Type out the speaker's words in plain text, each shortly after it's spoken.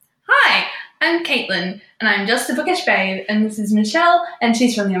I'm Caitlin, and I'm just a bookish babe, and this is Michelle, and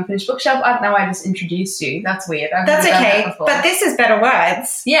she's from the Unfinished Bookshelf. I don't know why I just introduced you. That's weird. That's okay, but this is Better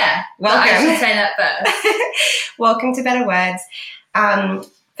Words. Yeah, welcome. I should say that first. Welcome to Better Words.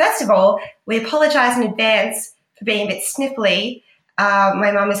 First of all, we apologise in advance for being a bit sniffly.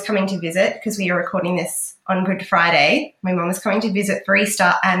 My mum is coming to visit because we are recording this on Good Friday. My mum is coming to visit for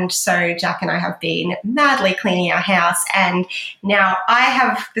Easter, and so Jack and I have been madly cleaning our house, and now I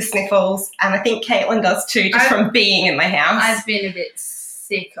have the sniffles, and I think Caitlin does too, just from being in my house. I've been a bit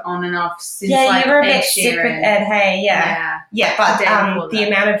sick on and off since you were a bit sick with Ed Hay, but the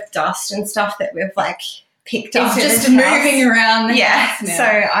amount of dust and stuff that we've picked up, it's just moving around the house now. So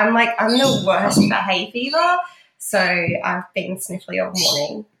I'm the worst for hay fever. So I've been sniffly all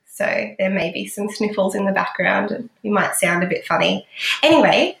morning. So there may be some sniffles in the background and you might sound a bit funny.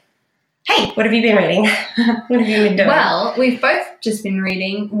 Anyway, hey, what have you been reading? What have you been doing? Well, we've both just been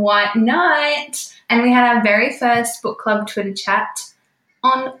reading White Knight, and we had our very first book club Twitter chat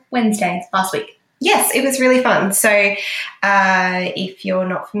on Wednesday last week. Yes, it was really fun. So if you're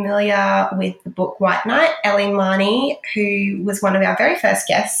not familiar with the book White Knight, Ellie Marnie, who was one of our very first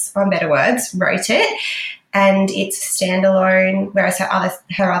guests on Better Words, wrote it. And it's a standalone, whereas her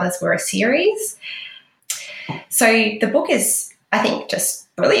others were a series. So the book is, I think,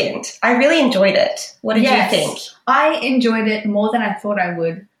 just brilliant. I really enjoyed it. What did you think? I enjoyed it more than I thought I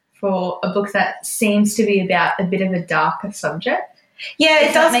would for a book that seems to be about a bit of a darker subject. Yeah,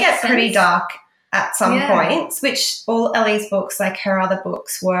 it does get pretty dark at some points, which all Ellie's books, like her other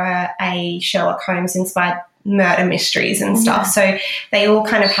books, were a Sherlock Holmes-inspired murder mysteries and stuff. So they all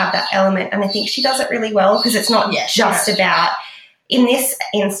kind of have that element, and I think she does it really well because it's not just about, in this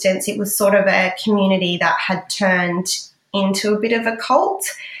instance, it was sort of a community that had turned into a bit of a cult.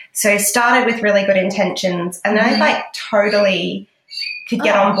 So started with really good intentions, and I totally could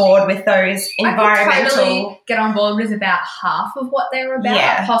get on board with those environmental. I could totally get on board with about half of what they were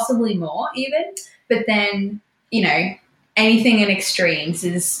about, possibly more even. But then, anything in extremes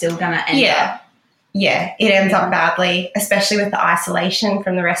is still going to end up. Yeah, it ends up badly, especially with the isolation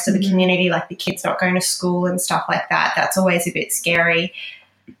from the rest of the community, like the kids not going to school and stuff like that. That's always a bit scary.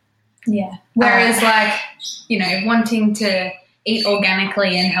 Yeah. Whereas, wanting to eat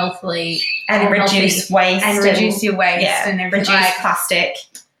organically and healthily and reduce waste and reduce your waste and everything. Reduce plastic.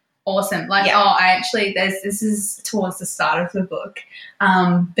 Awesome. This is towards the start of the book,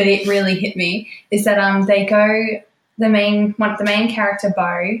 but it really hit me, is that they go, the main character,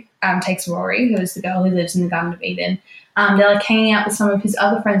 Beau, takes Rory, who is the girl who lives in the Garden of Eden. They're hanging out with some of his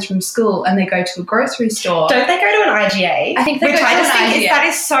other friends from school, and they go to a grocery store. Don't they go to an IGA? I think they go to an IGA. That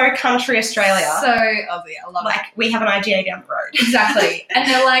is so country Australia. So Aussie, I love it. We have an IGA down the road. Exactly. And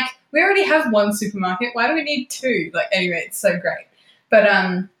they're like, we already have one supermarket. Why do we need two? Anyway, it's so great. But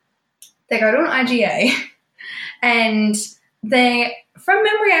they go to an IGA, and they, from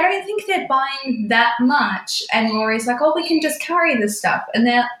memory, I don't think they're buying that much. And Rory's like, oh, we can just carry this stuff.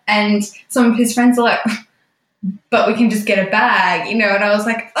 And some of his friends are like, but we can just get a bag, And I was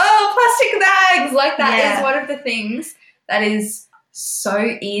like, oh, plastic bags. That is one of the things that is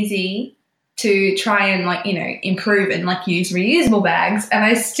so easy to try and, improve and, use reusable bags. And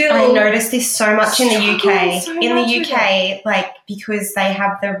I noticed this so much in the UK. In the UK, because they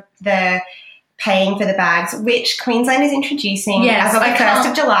have the paying for the bags, which Queensland is introducing as of the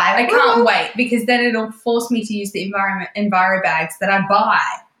 1st of July. I can't wait, because then it'll force me to use the Enviro bags that I buy.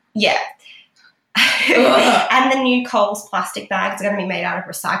 Yeah. And the new Coles plastic bags are going to be made out of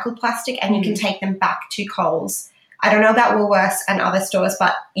recycled plastic, and you can take them back to Coles. I don't know about Woolworths and other stores,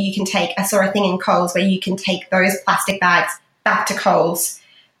 but I saw a thing in Coles where you can take those plastic bags back to Coles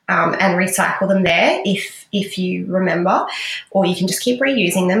and recycle them there if you remember, or you can just keep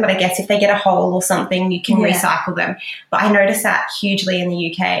reusing them. But I guess if they get a hole or something, you can recycle them. But I noticed that hugely in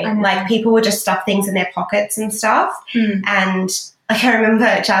the UK. People would just stuff things in their pockets and stuff. And I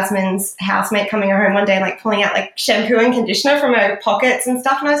remember Jasmine's housemate coming home one day and pulling out shampoo and conditioner from her pockets and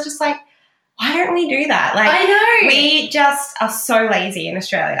stuff. And I was just like, why don't we do that? I know. We just are so lazy in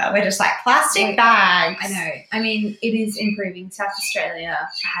Australia. We're just plastic bags. I know. I mean, it is improving. South Australia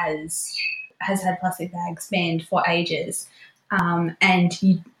has had plastic bags banned for ages. And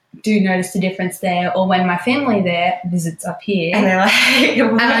you do notice the difference there. Or when my family there visits up here. And they're like,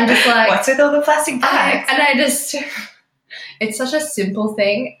 and I'm just like, what's with all the plastic bags? It's such a simple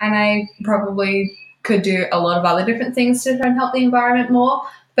thing. And I probably could do a lot of other different things to try and help the environment more.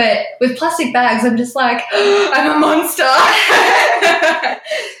 But with plastic bags, I'm just like, I'm a monster.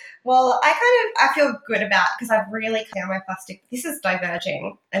 Well, I feel good about, because I've really cut down my plastic. This is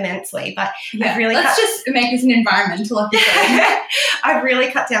diverging immensely, but I've really let's just make this an environmental episode. I've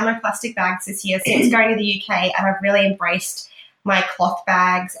really cut down my plastic bags this year since going to the UK, and I've really embraced my cloth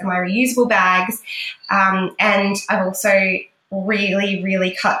bags and my reusable bags. And I've also really,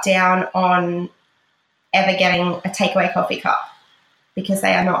 really cut down on ever getting a takeaway coffee cup, because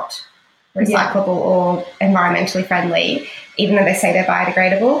they are not recyclable or environmentally friendly, even though they say they're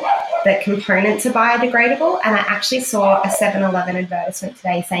biodegradable. The components are biodegradable, and I actually saw a 7-Eleven advertisement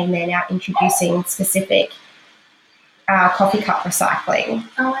today saying they're now introducing specific coffee cup recycling.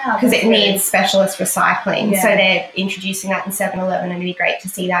 Oh, wow. Because it needs specialist recycling. Yeah. So they're introducing that in 7-Eleven, and it'd be great to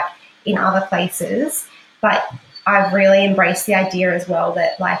see that in other places. But I've really embraced the idea as well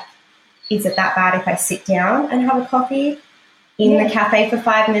that, like, is it that bad if I sit down and have a coffee in the cafe for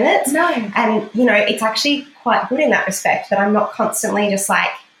 5 minutes? No. And, you know, it's actually quite good in that respect, that I'm not constantly just, like,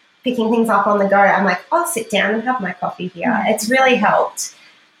 picking things up on the go. I'm like, I'll sit down and have my coffee here. It's really helped.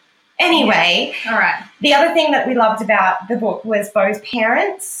 Anyway, all right. The other thing that we loved about the book was Beau's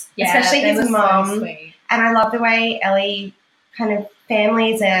parents, especially his mum. So sweet. And I love the way Ellie kind of,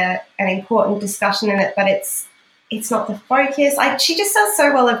 family is an important discussion in it, but it's not the focus. She just does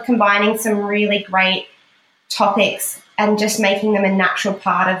so well of combining some really great topics and just making them a natural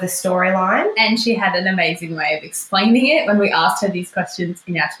part of the storyline. And she had an amazing way of explaining it when we asked her these questions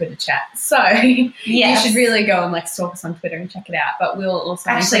in our Twitter chat. So you should really go and stalk us on Twitter and check it out. But we'll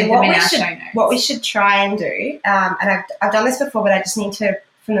also include them in our show notes. What we should try and do, and I've done this before, but I just need to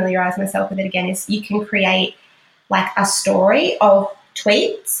familiarise myself with it again, is you can create a story of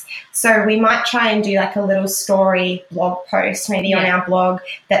tweets. So we might try and do a little story blog post maybe on our blog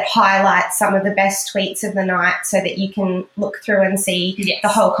that highlights some of the best tweets of the night, so that you can look through and see the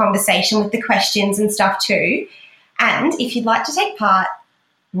whole conversation with the questions and stuff too. And if you'd like to take part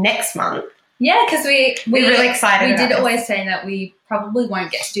next month, because we're really excited. We did always say that we probably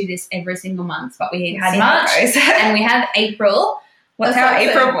won't get to do this every single month, but we had See March how it goes. and we have April. What's our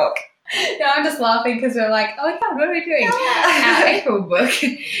April book? No, I'm just laughing because we're like, oh my God, what are we doing? Our April book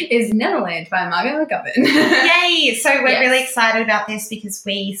is Neverland by Margot McGovern. Yay! So we're really excited about this because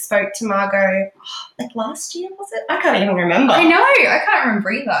we spoke to Margot last year, was it? I can't even remember. I know. I can't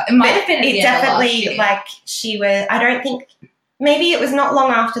remember either. It might have been at the end of last year. She was, I don't think, maybe it was not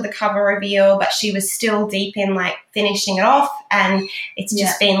long after the cover reveal, but she was still deep in finishing it off, and it's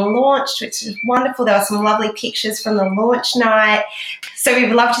just been launched, which is wonderful. There were some lovely pictures from the launch night. So we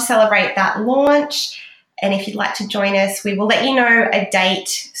would love to celebrate that launch. And if you'd like to join us, we will let you know a date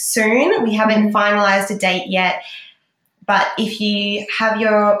soon. We haven't finalised a date yet, but if you have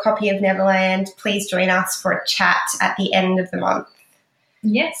your copy of Neverland, please join us for a chat at the end of the month.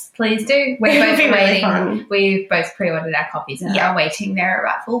 Yes, please do. We're both waiting. We've both pre-ordered our copies and are waiting their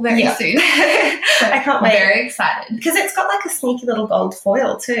arrival very soon. So I can't wait. Very excited. Because it's got a sneaky little gold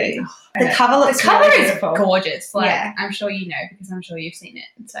foil too. The cover looks the cover really is beautiful. Gorgeous. I'm sure you know, because I'm sure you've seen it.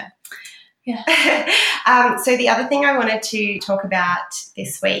 So, so the other thing I wanted to talk about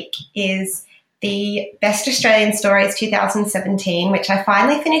this week is the Best Australian Stories 2017, which I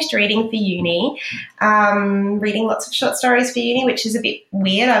finally finished reading for uni. Reading lots of short stories for uni, which is a bit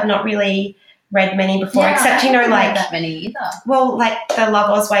weird. I've not really read many before, except, I haven't read that many either. Well, the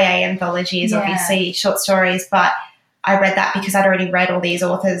Love Oz YA anthology is obviously short stories, but I read that because I'd already read all these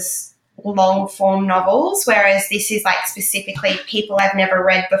authors' long-form novels, whereas this is specifically people I've never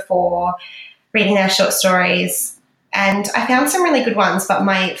read before, reading their short stories. And I found some really good ones, but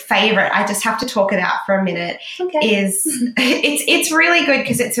my favourite, I just have to talk it out for a minute, is it's really good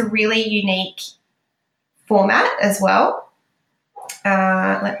because it's a really unique format as well.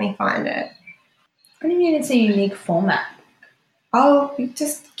 Let me find it. What do you mean it's a unique format? Oh,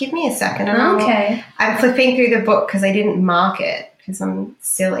 just give me a second. Okay. I'm flipping through the book because I didn't mark it because I'm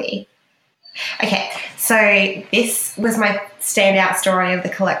silly. Okay, so this was my standout story of the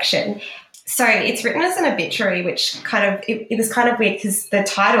collection. So it's written as an obituary, which it was kind of weird because the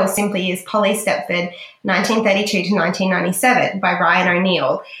title simply is Polly Stepford, 1932 to 1997 by Ryan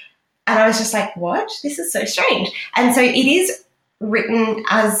O'Neill. And I was just like, what? This is so strange. And so it is written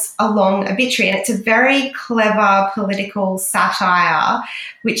as a long obituary, and it's a very clever political satire,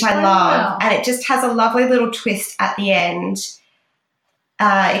 which I love. And it just has a lovely little twist at the end.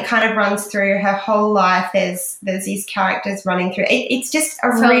 It kind of runs through her whole life. There's these characters running through. It's just a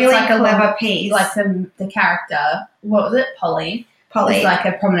really clever piece. The character, what was it, Polly? Polly is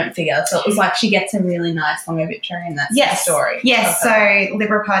a prominent figure. So it was she gets a really nice long obituary, and that's the story. Yes, so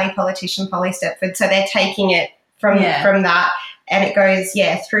Liberal Party politician Polly Stepford. So they're taking it from that, and it goes,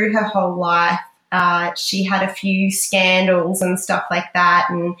 through her whole life, She had a few scandals and stuff like that,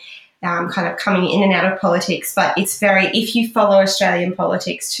 and kind of coming in and out of politics. But it's if you follow Australian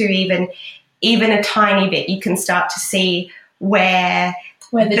politics too, even a tiny bit, you can start to see where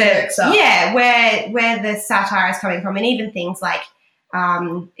the jokes are. Yeah, where the satire is coming from, and even things like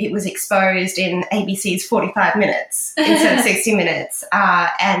it was exposed in ABC's 45 Minutes instead of 60 Minutes,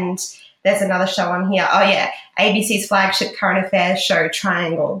 and there's another show on here. Oh yeah, ABC's flagship current affairs show,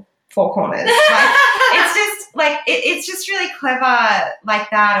 Triangle, Four Corners. Like, it's just like it's just really clever like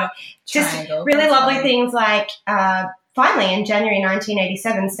that, or just Triangle. really lovely things like. Finally, in January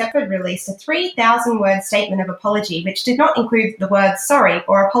 1987, Stepford released a 3,000-word statement of apology, which did not include the words sorry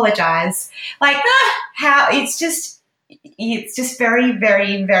or apologise. Like, how it's just very,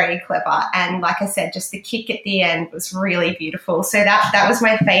 very, very clever. And like I said, just the kick at the end was really beautiful. So that was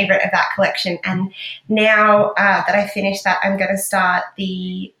my favourite of that collection. And now that I finished that, I'm going to start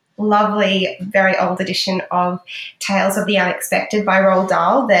the lovely, very old edition of Tales of the Unexpected by Roald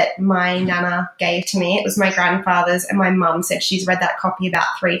Dahl that my nana gave to me. It was my grandfather's, and my mum said she's read that copy about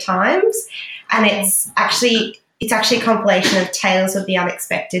 3 times. And it's actually a compilation of Tales of the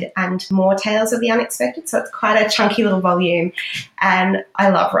Unexpected and more Tales of the Unexpected. So it's quite a chunky little volume. And I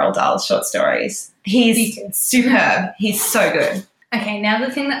love Roald Dahl's short stories. He's superb. He's so good. Okay, now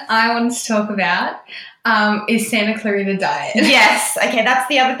the thing that I wanted to talk about is Santa Clarita Diet. Yes. Okay, that's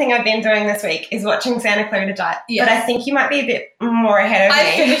the other thing I've been doing this week is watching Santa Clarita Diet. Yes. But I think you might be a bit more ahead of me.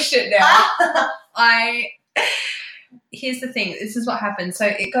 I finished it now. Here's the thing. This is what happened. So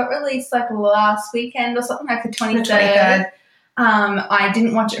it got released like last weekend or something, like the 23rd. I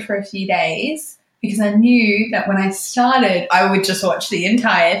didn't watch it for a few days because I knew that when I started, I would just watch the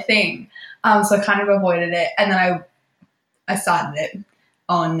entire thing. So I kind of avoided it. And then I started it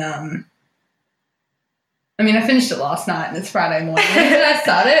on I finished it last night and it's Friday morning. When I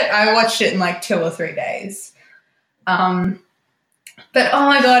started, I watched it in like 2 or 3 days. But oh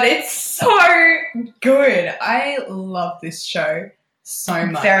my God, it's so good. I love this show so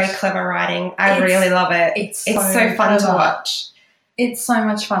much. Very clever writing. I really love it. It's so fun to watch. It's so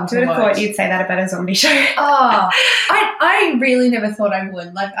much fun to watch. I would have watch. thought you'd say that about a zombie show. I really never thought I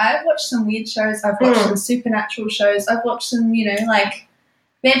would. Like, I've watched some weird shows. I've watched some supernatural shows. I've watched some, like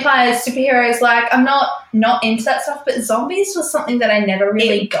vampires, superheroes. Like, I'm not into that stuff, but zombies was something that I never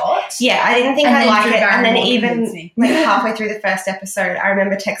really got. Yeah, I didn't think I liked it. And then even like halfway through the first episode, I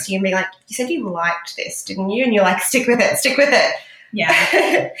remember texting you and being like, you said you liked this, didn't you? And you're like, stick with it.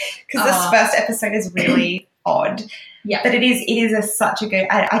 Yeah. Because this first episode is really odd. Yeah. But it is such a good,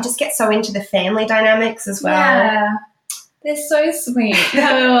 I just get so into the family dynamics as well. Yeah. They're so sweet.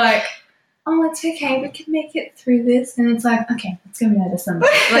 They're like, oh, it's okay, we can make it through this. And it's like, okay, let's go murder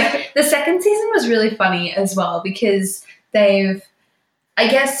somebody. Like, the second season was really funny as well because they've, I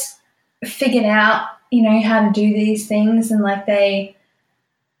guess, figured out, how to do these things. And, like, I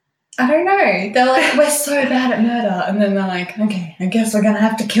don't know. They're like, we're so bad at murder. And then they're like, okay, I guess we're going to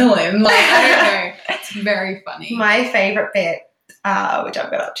have to kill him. Like, I don't know. It's very funny. My favourite bit, which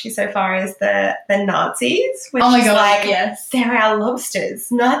I've got up to so far, is the Nazis. Which oh my God, like, yes. They're our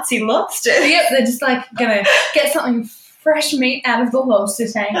lobsters. Nazi lobsters. Yep, they're just like going to get something fresh meat out of the lobster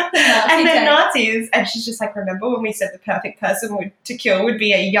tank. And they're Nazis. And she's just like, remember when we said the perfect person to kill would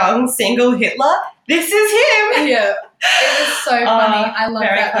be a young single Hitler? This is him. Yeah. It was so funny. I love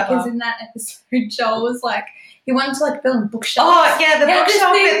that clever. because in that episode, Joel was like, he wanted to like build bookshelves. Oh, yeah, the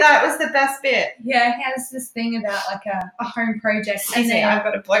bookshelf bit, that was the best bit. Yeah, he has this thing about like a home project. And then I've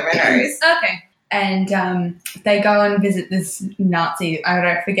got to blow my nose. Okay. And they go and visit this Nazi. I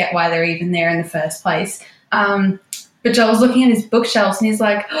don't forget why they're even there in the first place. But Joel's looking at his bookshelves and he's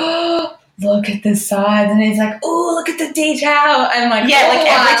like, oh, look at the sides. And he's like, oh, look at the detail. And like, yeah, like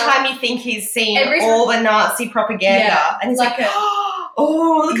every time you think he's seen all the Nazi propaganda. Yeah, and he's like,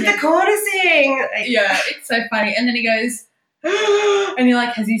 oh, look at the cornicing. Yeah, it's so funny. And then he goes, and you're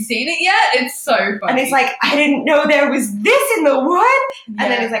like, has he seen it yet? It's so funny. And he's like, I didn't know there was this in the wood. Yeah. And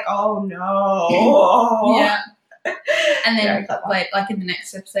then he's like, oh, no. Yeah. And then, like in the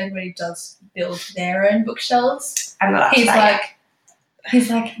next episode when he does build their own bookshelves, he's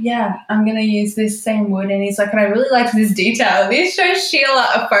like, yeah, I'm going to use this same wood. And he's like, and I really liked this detail. This shows Sheila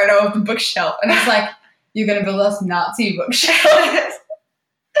a photo of the bookshelf. And he's like, you're going to build us Nazi bookshelves.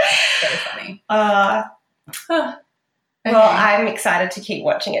 Very funny. Okay. Well, I'm excited to keep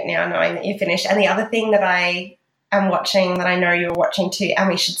watching it now, knowing that you're finished. And the other thing that I am watching that I know you're watching too, and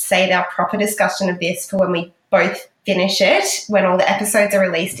we should save our proper discussion of this for when we both finish it when all the episodes are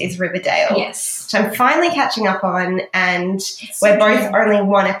released is Riverdale. Yes. Which I'm finally catching up on, and we're both only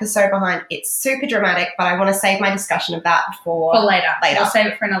one episode behind. It's super dramatic, but I want to save my discussion of that for later. We'll save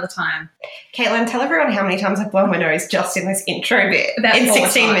it for another time. Caitlin, tell everyone how many times I've blown my nose just in this intro bit. About in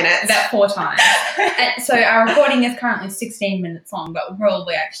 16 times. minutes. About 4 times. And so our recording is currently 16 minutes long, but we'll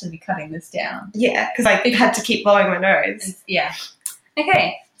probably actually be cutting this down. Yeah, because I had to keep blowing my nose. Yeah.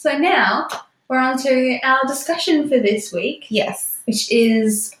 Okay, so now we're on to our discussion for this week. Yes. Which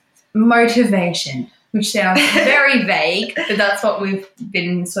is motivation, which sounds very vague, but that's what we've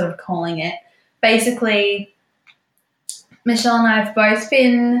been sort of calling it. Basically, Michelle and I have both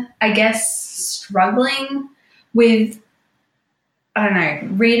been, I guess, struggling with, I don't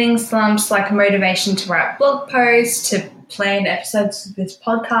know, reading slumps, like motivation to write blog posts, to plan episodes of this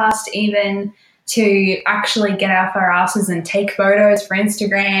podcast even, to actually get off our asses and take photos for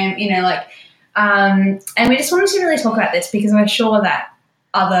Instagram, and we just wanted to really talk about this because I'm sure that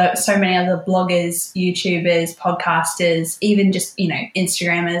so many other bloggers, YouTubers, podcasters, even just,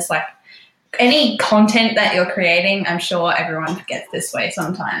 Instagrammers, like any content that you're creating, I'm sure everyone gets this way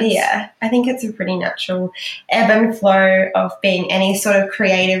sometimes. Yeah, I think it's a pretty natural ebb and flow of being any sort of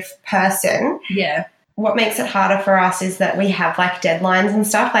creative person. Yeah. What makes it harder for us is that we have like deadlines and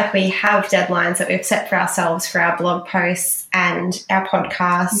stuff. Like we have deadlines that we've set for ourselves for our blog posts and our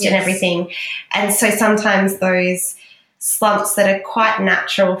podcast and everything. And so sometimes those slumps that are quite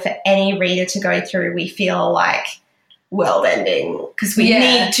natural for any reader to go through, we feel like world ending because we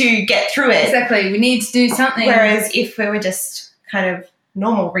need to get through it. Exactly. We need to do something. Whereas if we were just kind of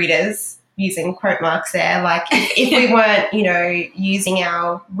normal readers, using quote marks there, like if we weren't, using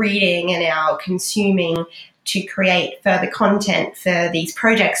our reading and our consuming to create further content for these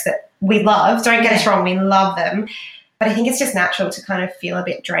projects that we love, don't get us wrong, we love them. But I think it's just natural to kind of feel a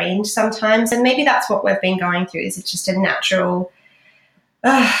bit drained sometimes. And maybe that's what we've been going through, is it's just a natural...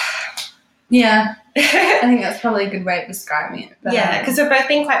 Yeah, I think that's probably a good way of describing it. But, yeah, because we've both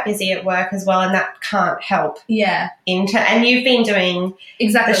been quite busy at work as well, and that can't help. Yeah. And you've been doing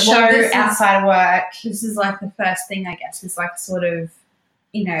exactly the show outside of work. This is like the first thing, I guess, is like sort of,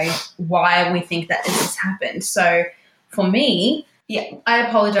 why we think that this has happened. So for me, I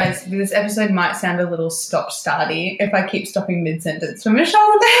apologise. This episode might sound a little stop-starty if I keep stopping mid-sentence for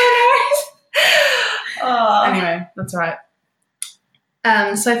Michelle. Anyway, that's all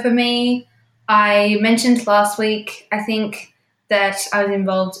right. So for me, I mentioned last week, I think, that I was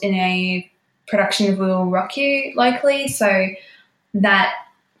involved in a production of We Will Rock You locally. So that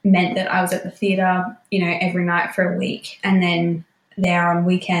meant that I was at the theatre, every night for a week, and then there on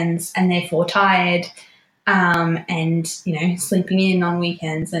weekends, and therefore tired, and, sleeping in on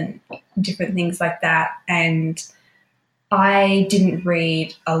weekends and different things like that. And I didn't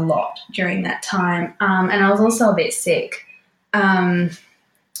read a lot during that time. And I was also a bit sick.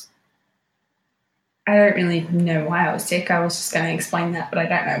 I don't really know why I was sick. I was just going to explain that, but I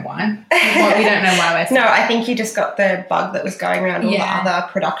don't know why. We don't know why we're sick. No, I think you just got the bug that was going around all the other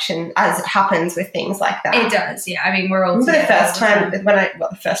production, as it happens with things like that. It does, yeah. I mean, we're all the only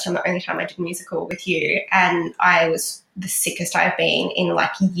time I did a musical with you, and I was the sickest I've been in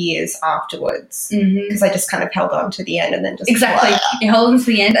like years afterwards, because I just kind of held on to the end and then just you hold on to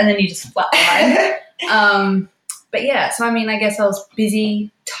the end and then you just flatline. But yeah, so I mean, I guess I was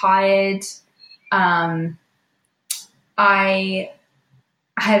busy, tired. I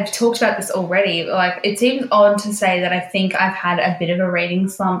have talked about this already. Like, it seems odd to say that I think I've had a bit of a reading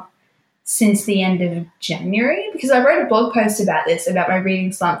slump since the end of January, because I wrote a blog post about this, about my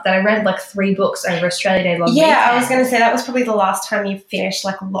reading slump, that I read like 3 books over Australia Day long weekend. Yeah, I was going to say that was probably the last time you finished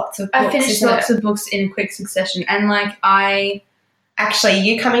like lots of books. I finished lots of books in quick succession, and like actually,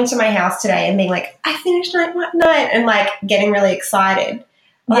 you coming to my house today and being like, I finished night, and like getting really excited.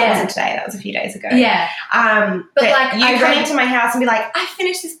 Well, that wasn't today. That was a few days ago. Yeah. But like you coming to my house and be like, I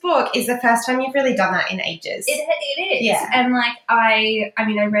finished this book, is the first time you've really done that in ages. It is. Yeah. And like I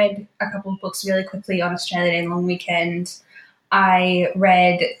read a couple of books really quickly on Australia Day long weekend. I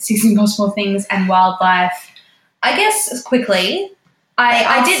read 6 Impossible Things and Wildlife. I guess quickly.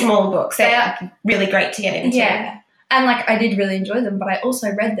 I did small books. They're really great to get into. Yeah. And like I did really enjoy them, but I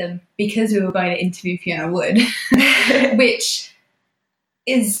also read them because we were going to interview Fiona Wood, which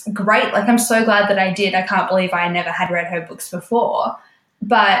is great. Like, I'm so glad that I did. I can't believe I never had read her books before.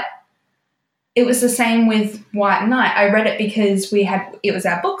 But it was the same with White Knight. I read it because it was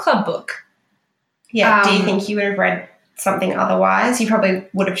our book club book. Yeah. Do you think you would have read something otherwise? You probably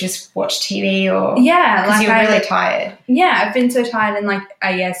would have just watched TV or... Yeah. Because you were really tired. Yeah, I've been so tired, and like,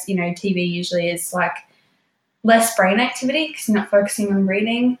 I guess, TV usually is like less brain activity because you're not focusing on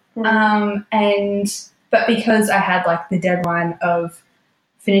reading. And But because I had like the deadline of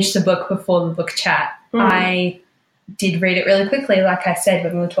finish the book before the book chat, I did read it really quickly, like I said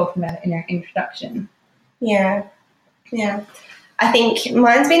when we were talking about it in our introduction. Yeah. I think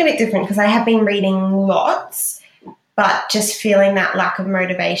mine's been a bit different because I have been reading lots, but just feeling that lack of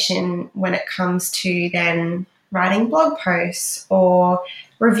motivation when it comes to then writing blog posts or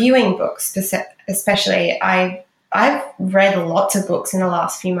reviewing books, especially. I've read lots of books in the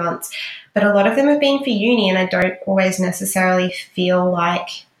last few months, but a lot of them have been for uni, and I don't always necessarily feel like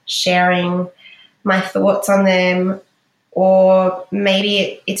sharing my thoughts on them, or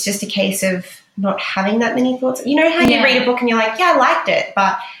maybe it's just a case of not having that many thoughts. You know how you read a book and you're like, yeah, I liked it,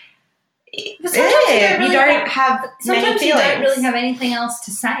 but sometimes you don't have many sometimes you feelings. don't really have anything else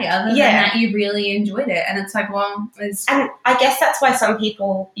to say other than that you really enjoyed it. And it's like, well, and I guess that's why some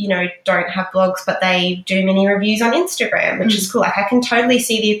people, you know, don't have blogs, but they do mini reviews on Instagram, which is cool. Like, I can totally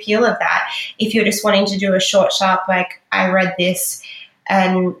see the appeal of that if you're just wanting to do a short, sharp, like, I read this.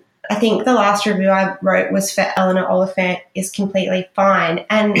 And I think the last review I wrote was for Eleanor Oliphant is Completely Fine.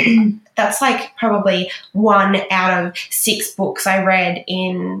 And that's like probably 1 out of 6 books I read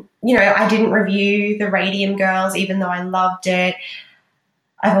in, you know, I didn't review The Radium Girls, even though I loved it.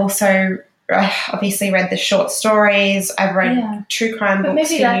 I've also obviously read the short stories. I've read true crime books. But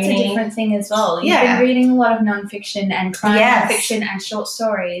maybe that's a different thing as well. You've been reading a lot of nonfiction and crime nonfiction and short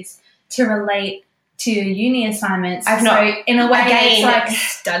stories to relate to uni assignments. In a way, it's like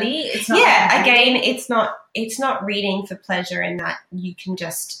study. It's not. Yeah, again, it's not reading for pleasure in that you can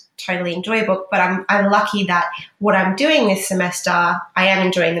just totally enjoy a book. But I'm lucky that what I'm doing this semester, I am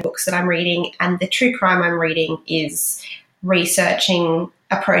enjoying the books that I'm reading, and the true crime I'm reading is researching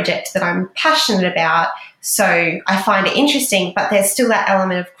a project that I'm passionate about. So I find it interesting, but there's still that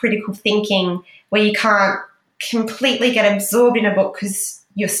element of critical thinking where you can't completely get absorbed in a book because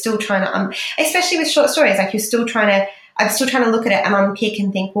you're still trying to, especially with short stories, like I'm still trying to look at it and unpick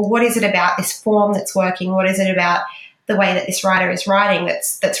and think, well, what is it about this form that's working? What is it about the way that this writer is writing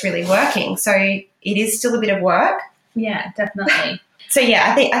that's really working? So it is still a bit of work. Yeah, definitely. So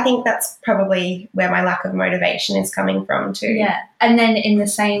yeah, I think that's probably where my lack of motivation is coming from too. Yeah, and then in the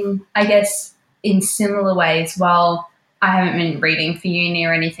same, I guess, in similar ways, while I haven't been reading for uni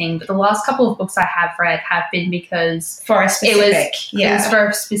or anything, but the last couple of books I have read have been because for a specific, it was for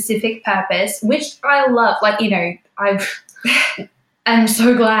a specific purpose, which I love. Like, you know, I'm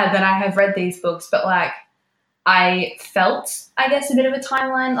so glad that I have read these books, but like I felt, I guess, a bit of a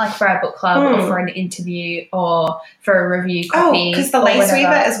timeline, like for our book club or for an interview or for a review copy. Oh, because The Lace Weaver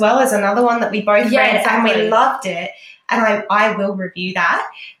as well is another one that we both read and we loved it, and I will review that.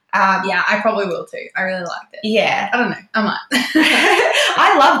 Yeah, I probably will too. I really liked it. Yeah. I don't know. I might.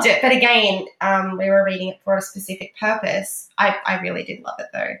 I loved it. But again, we were reading it for a specific purpose. I really did love it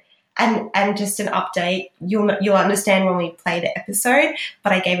though. And just an update, you'll understand when we play the episode,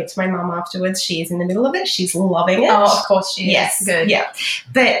 but I gave it to my mum afterwards. She is in the middle of it. She's loving it. Oh, of course she is. Yes. Good. Yeah.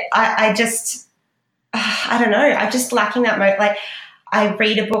 But I just, I don't know. I'm just lacking that like, I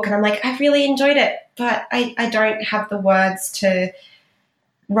read a book and I'm like, I really enjoyed it, but I don't have the words to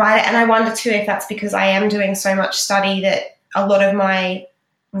write it. And I wonder too if that's because I am doing so much study that a lot of my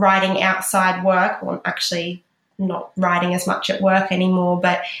writing outside work, well, I'm actually not writing as much at work anymore,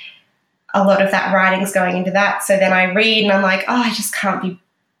 but a lot of that writing's going into that. So then I read and I'm like, oh, I just can't be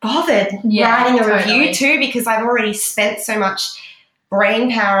bothered writing a review too, because I've already spent so much brain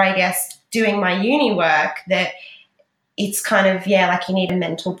power, I guess, doing my uni work that it's kind of, like you need a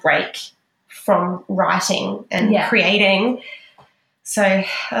mental break from writing and creating. So, it's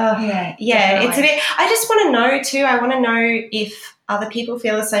a bit, I just want to know too, I want to know if other people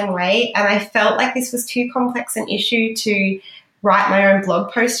feel the same way. And I felt like this was too complex an issue to write my own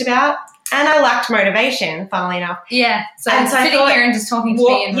blog post about. And I lacked motivation, funnily enough. Yeah. So sitting here and just talking to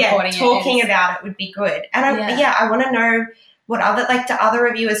me and recording talking about it would be good. And I want to know what do other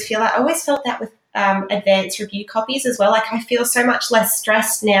reviewers feel like. I always felt that with advanced review copies as well. Like I feel so much less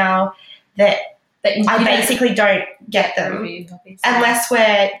stressed now that I basically don't get them unless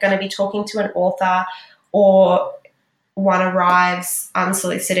we're going to be talking to an author or one arrives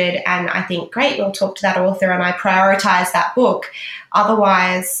unsolicited and I think, great, we'll talk to that author and I prioritize that book.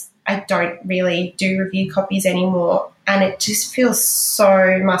 Otherwise, I don't really do review copies anymore and it just feels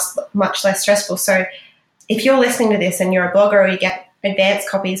so much less stressful. So if you're listening to this and you're a blogger or you get advanced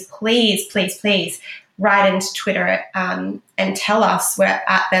copies, please, please, please write into Twitter and tell us. We're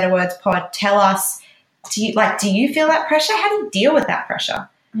at Better Words Pod. Tell us, do you feel that pressure? How do you deal with that pressure?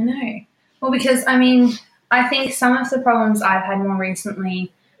 I know. Well, because, I mean, I think some of the problems I've had more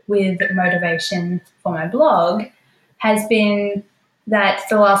recently with motivation for my blog has been that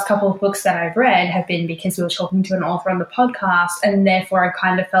the last couple of books that I've read have been because we were talking to an author on the podcast, and therefore I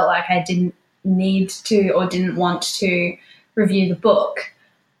kind of felt like I didn't need to or didn't want to review the book.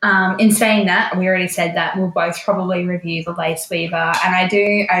 In saying that, we already said that we'll both probably review The Lace Weaver, and I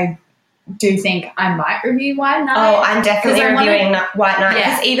do think I might review White Knight. Oh, I'm definitely reviewing White Knight, Yeah.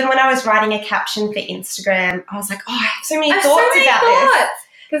 because even when I was writing a caption for Instagram, I was like, oh, I have so many I have thoughts so many about thoughts,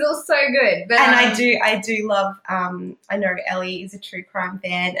 because it was so good. But, And I do love, I know Ellie is a true crime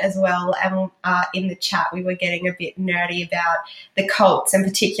fan as well, and in the chat we were getting a bit nerdy about the cults and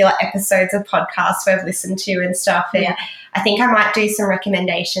particular episodes of podcasts we've listened to and stuff, and Yeah. I think I might do some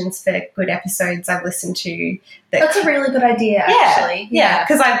recommendations for good episodes I've listened to. That's a really good idea, actually. Yeah,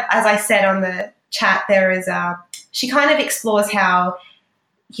 because as I said on the chat, there is she kind of explores how,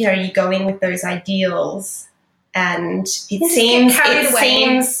 you know, you go in with those ideals and it seems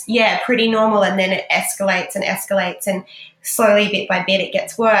pretty normal, and then it escalates and slowly, bit by bit, it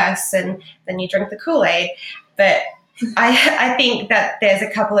gets worse, and then you drink the Kool-Aid. But I think that there's a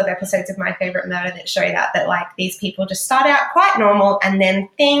couple of episodes of My Favorite Murder that show that like these people just start out quite normal and then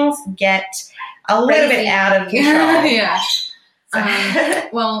things get a little bit out of control. Yeah. So-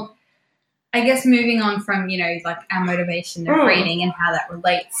 Well, I guess moving on from, you know, like our motivation of reading and how that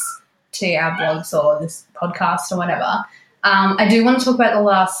relates to our blogs or this podcast or whatever, I do want to talk about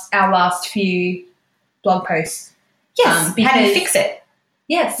our last few blog posts. Yes, how do you because- fix it?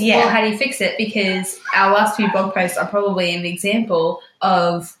 Yes. Yeah. Well, how do you fix it? Because our last few blog posts are probably an example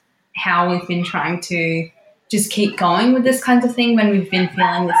of how we've been trying to just keep going with this kind of thing when we've been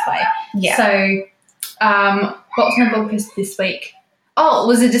feeling this way. Yeah. So, what was my blog post this week? Oh, it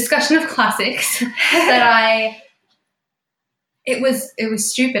was a discussion of classics it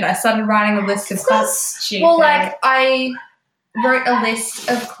was stupid. I started writing a list of classics. Stupid. Well, like, I wrote a list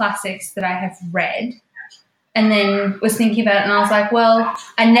of classics that I have read, and then was thinking about it, and I was like, well,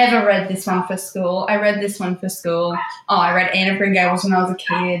 I never read this one for school. I read this one for school. Oh, I read Anne of Green Gables when I was a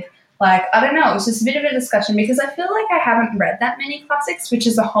kid. Like, I don't know. It was just a bit of a discussion because I feel like I haven't read that many classics, which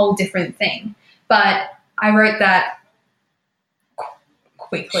is a whole different thing. But I wrote that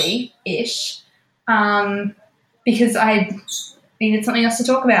quickly-ish because I needed something else to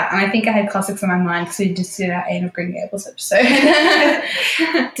talk about. And I think I had classics on my mind because we just did our Anne of Green Gables episode.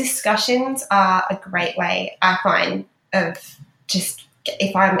 Discussions are a great way, I find, of just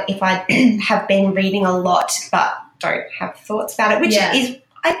if I have been reading a lot but don't have thoughts about it, which is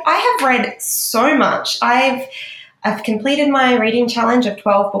I have read so much. I've completed my reading challenge of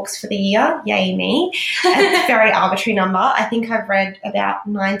 12 books for the year. Yay me. It's a very arbitrary number. I think I've read about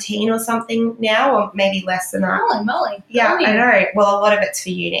 19 or something now, or maybe less than that. Holy moly. Yeah, I know. Well, a lot of it's for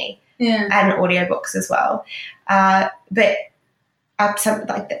uni. Yeah. And audiobooks as well. But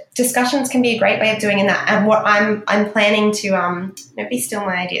discussions can be a great way of doing that. And what I'm planning to be still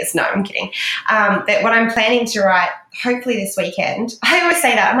my ideas. No, I'm kidding. But what I'm planning to write, hopefully this weekend, I always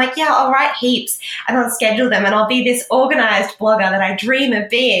say that. I'm like, yeah, I'll write heaps and I'll schedule them and I'll be this organised blogger that I dream of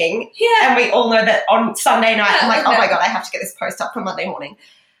being. Yeah. And we all know that on Sunday night, I'm like, oh my God, I have to get this post up for Monday morning.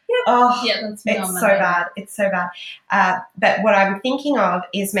 Oh, Yeah, that's me on it's Monday. so bad. It's so bad. But what I'm thinking of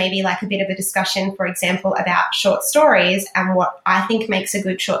is maybe like a bit of a discussion, for example, about short stories and what I think makes a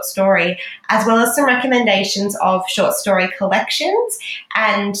good short story, as well as some recommendations of short story collections.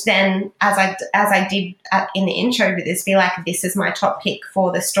 And then, as I did in the intro with this, be like, this is my top pick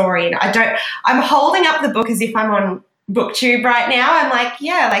for the story. And I'm holding up the book as if I'm on BookTube right now. I'm like,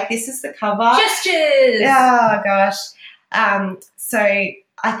 yeah, like this is the cover. Gestures! Oh gosh. So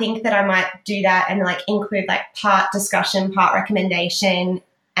I think that I might do that and like include like part discussion, part recommendation,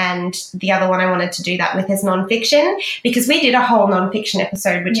 and the other one I wanted to do that with is nonfiction, because we did a whole nonfiction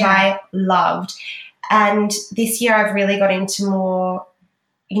episode, which I loved. And this year I've really got into more,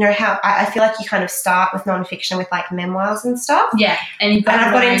 you know, how I feel like you kind of start with nonfiction with like memoirs and stuff. Yeah. And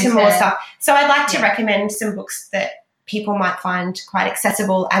I've got into more stuff. So I'd like to recommend some books that people might find quite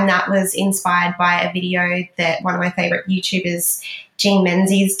accessible, and that was inspired by a video that one of my favourite YouTubers, Jean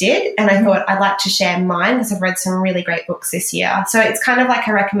Menzies, did, and I thought I'd like to share mine because I've read some really great books this year. So it's kind of like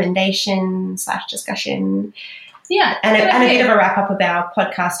a recommendation / discussion. Yeah. And a bit of a wrap-up of our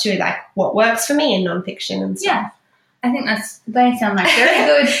podcast too, like what works for me in nonfiction and stuff. Yeah. I think they sound like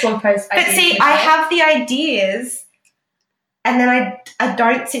very good blog posts. But see, I have the ideas and then I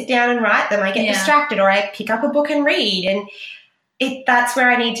don't sit down and write them. I get distracted, or I pick up a book and read, and that's where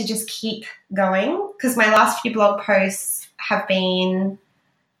I need to just keep going, because my last few blog posts have been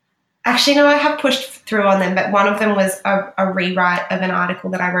 – actually, no, I have pushed through on them, but one of them was a rewrite of an article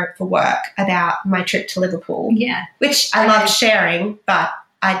that I wrote for work about my trip to Liverpool, Yeah. which I loved sharing, but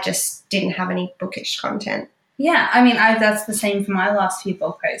I just didn't have any bookish content. Yeah, I mean, that's the same for my last few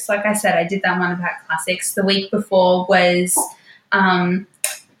blog posts. Like I said, I did that one about classics. The week before was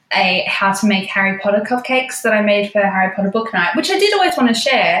a how to make Harry Potter cupcakes that I made for Harry Potter book night, which I did always want to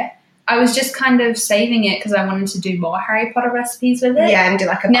share. I was just kind of saving it because I wanted to do more Harry Potter recipes with it. Yeah, and do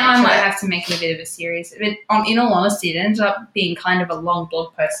like a now I bunch might of it. have to make it a bit of a series. In all honesty, it ended up being kind of a long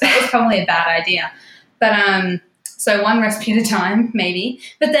blog post. So that was probably a bad idea. But so one recipe at a time, maybe.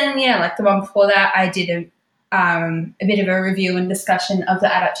 But then, yeah, like the one before that, I did a bit of a review and discussion of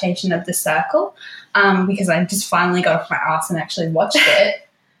the adaptation of The Circle because I just finally got off my ass and actually watched it.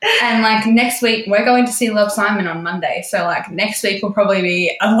 And, like, next week, we're going to see Love, Simon on Monday. So, like, next week will probably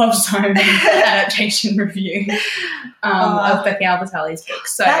be a Love, Simon adaptation review of Becky Albertalli's book.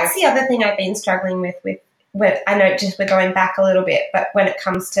 So that's the other thing I've been struggling with I know just we're going back a little bit, but when it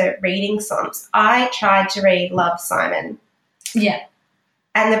comes to reading slumps, I tried to read Love, Simon. Yeah.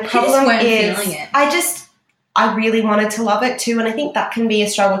 And the problem is feeling it. I really wanted to love it too, and I think that can be a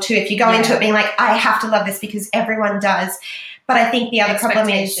struggle too if you go into it being like, I have to love this because everyone does. But I think the other problem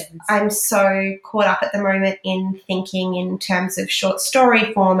is I'm so caught up at the moment in thinking in terms of short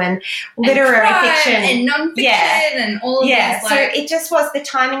story form and literary fiction. And non-fiction and all of this. Yeah, so it just was, the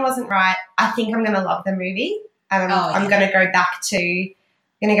timing wasn't right. I think I'm going to love the movie. I'm going to go back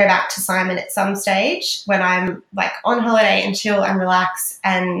to Simon at some stage when I'm like on holiday and chill and relax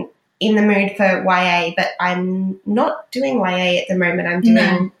and in the mood for YA, but I'm not doing YA at the moment. I'm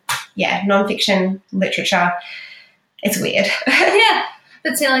doing, non-fiction literature. It's weird. Yeah.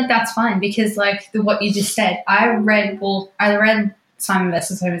 But see, like, that's fine because, like, what you just said, I read Simon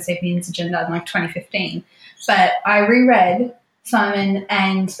versus Homo sapiens Agenda in, like, 2015, but I reread Simon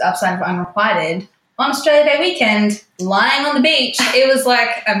and The Upside of Unrequited on Australia Day weekend, lying on the beach. It was,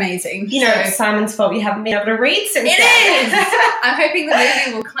 like, amazing. You know, it's Simon's fault you haven't been able to read since It then. is! I'm hoping the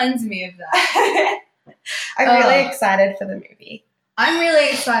movie will cleanse me of that. I'm really excited for the movie. I'm really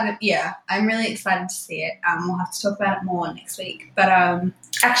excited. Yeah, I'm really excited to see it. We'll have to talk about it more next week. But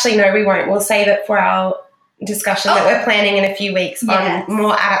actually, no, we won't. We'll save it for our discussion that we're planning in a few weeks on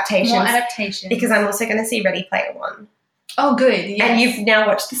more adaptations. More adaptations. Because I'm also going to see Ready Player One. Oh, good. Yes. And you've now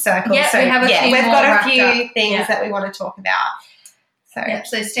watched The Circle. Yeah, so we have we've got a few things that we want to talk about.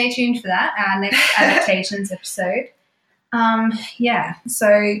 So stay tuned for that, our next adaptations episode.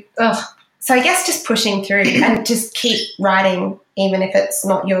 So I guess just pushing through and just keep writing even if it's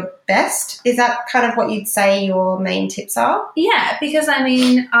not your best. Is that kind of what you'd say your main tips are? Yeah, because I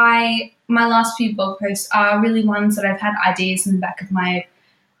mean, my last few blog posts are really ones that I've had ideas in the back of my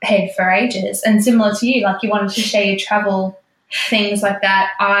head for ages. And similar to you, like you wanted to share your travel things like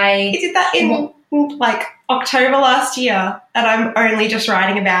that. I did that in like October last year and I'm only just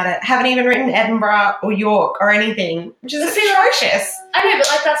writing about it. Haven't even written Edinburgh or York or anything, which is atrocious. I know, but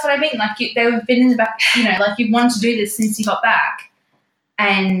like that's what I mean. Like they've been in the back, you know, like you've wanted to do this since you got back.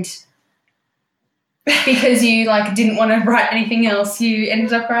 And because you like didn't want to write anything else, you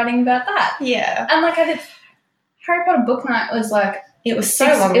ended up writing about that. Yeah. And like I did Harry Potter book night was like it was so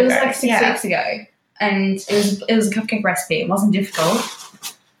long ago. It was like 6 weeks ago. And it was a cupcake recipe. It wasn't difficult.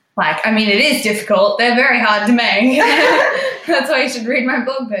 Like, I mean, it is difficult. They're very hard to make. That's why you should read my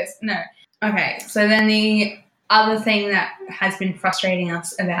blog post. No. Okay, so then the other thing that has been frustrating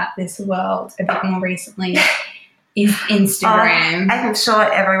us about this world a bit more recently is Instagram. I'm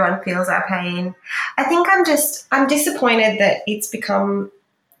sure everyone feels our pain. I think I'm disappointed that it's become,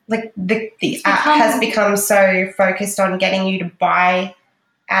 like, the app has become so focused on getting you to buy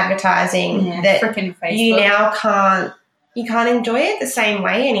advertising that frickin' Facebook. You now can't enjoy it the same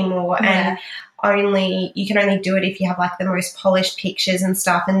way anymore, and you can only do it if you have like the most polished pictures and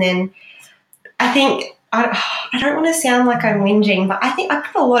stuff. And then I think I don't want to sound like I'm whinging, but I think I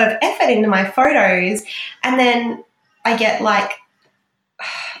put a lot of effort into my photos, and then I get like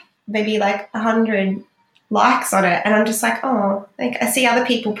maybe like 100 likes on it, and I'm just like, oh, like I see other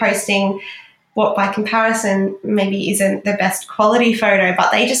people posting what by comparison maybe isn't the best quality photo,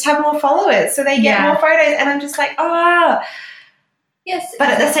 but they just have more followers, so they get more photos, and I'm just like, oh. Yes.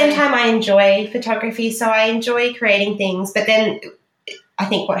 But at the same time, I enjoy photography, so I enjoy creating things, but then I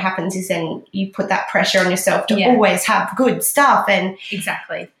think what happens is then you put that pressure on yourself to always have good stuff, and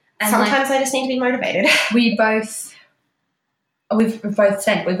exactly. And sometimes I just need to be motivated. We've both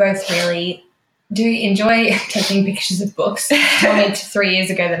said we both really do enjoy taking pictures of books. Told me 3 years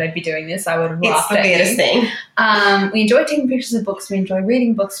ago that I'd be doing this, I would have laughed at you. It's the weirdest thing. We enjoy taking pictures of books. We enjoy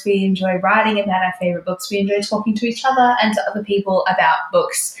reading books. We enjoy writing about our favourite books. We enjoy talking to each other and to other people about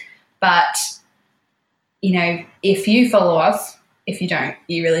books. But, you know, if you follow us, if you don't,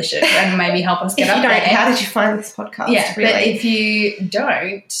 you really should, and maybe help us get up there. How did you find this podcast? Yeah, really? But if you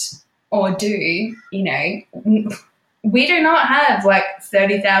don't, or do, you know, we do not have like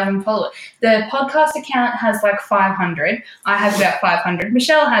 30,000 followers. The podcast account has like 500. I have about 500.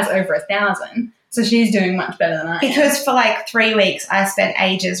 Michelle has over 1,000. So she's doing much better than I am. Because for like 3 weeks, I spent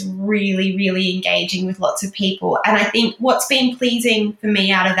ages really, really engaging with lots of people. And I think what's been pleasing for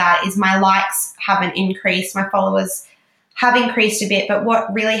me out of that is my likes haven't increased. My followers have increased a bit. But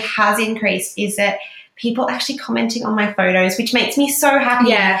what really has increased is that people actually commenting on my photos, which makes me so happy.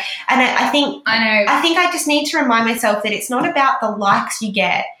 Yeah. And I think I just need to remind myself that it's not about the likes you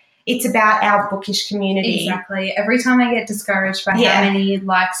get. It's about our bookish community. Exactly. Every time I get discouraged by how many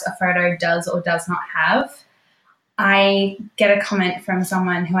likes a photo does or does not have, I get a comment from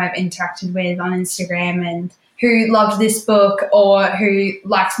someone who I've interacted with on Instagram and who loved this book or who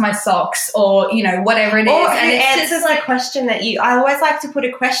likes my socks or, you know, whatever it is. Or and who it's answers just a question that I always like to put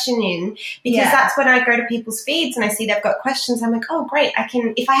a question in because that's when I go to people's feeds and I see they've got questions. I'm like, oh, great.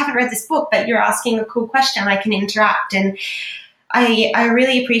 If I haven't read this book, but you're asking a cool question, I can interact. And I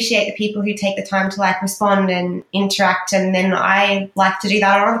really appreciate the people who take the time to like respond and interact. And then I like to do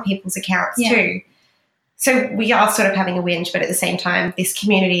that on other people's accounts too. So we are sort of having a whinge, but at the same time, this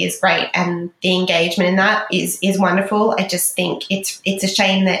community is great and the engagement in that is wonderful. I just think it's a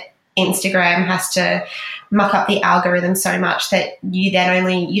shame that Instagram has to muck up the algorithm so much that you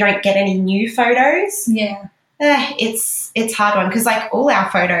don't get any new photos. Yeah. It's a hard one because like all our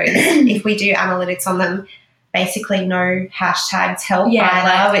photos, if we do analytics on them, basically no hashtags help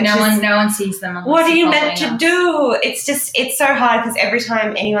either. Like no one sees them. What are you meant to do? It's so hard because every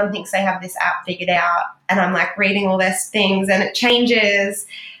time anyone thinks they have this app figured out and I'm like reading all their things and it changes.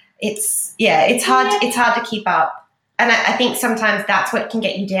 It's hard. It's hard to keep up. And I think sometimes that's what can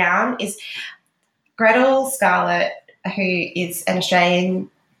get you down is Gretel Scarlett, who is an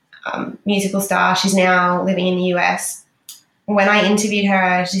Australian musical star. She's now living in the US. When I interviewed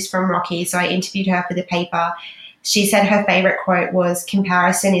her, she's from Rocky, so I interviewed her for the paper. She said her favourite quote was,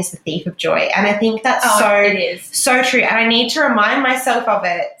 "Comparison is the thief of joy." And I think that's so true. And I need to remind myself of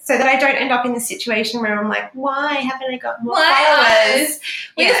it so that I don't end up in the situation where I'm like, why haven't I got more followers?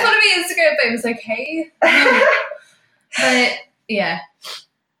 We just want to be Instagram famous, okay? But, yeah.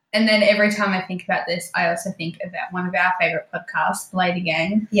 And then every time I think about this, I also think about one of our favourite podcasts, Lady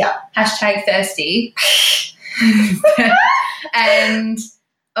Gang. Yeah. #thirsty. And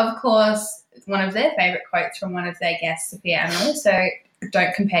of course, one of their favourite quotes from one of their guests, Sophia Amelie. So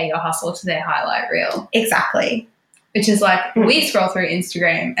don't compare your hustle to their highlight reel. Exactly. Which is like we scroll through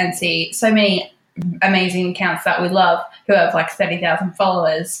Instagram and see so many amazing accounts that we love who have like 30,000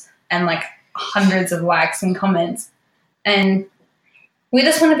 followers and like hundreds of likes and comments. And we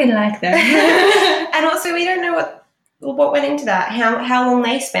just want to be like them. And also we don't know what went into that, how long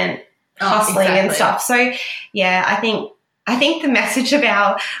they spent hustling and stuff. So yeah, I think the message of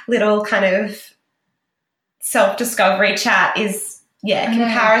our little kind of self-discovery chat is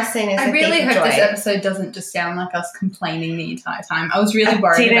comparison is. I really hope this episode doesn't just sound like us complaining the entire time. I was really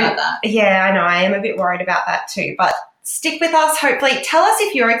worried about that. Yeah, I know. I am a bit worried about that too. But stick with us. Hopefully, tell us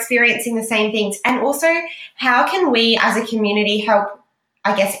if you're experiencing the same things, and also how can we as a community help,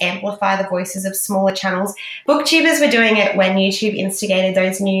 I guess, amplify the voices of smaller channels. Booktubers were doing it when YouTube instigated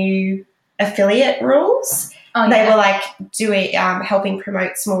those new affiliate rules. They were like helping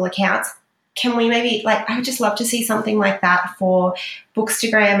promote small accounts. Can we maybe I would just love to see something like that for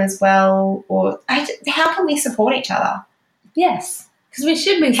Bookstagram as well? Or how can we support each other? Yes, because we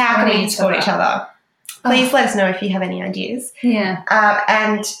should be. How can we support each other? Please let us know if you have any ideas. Yeah.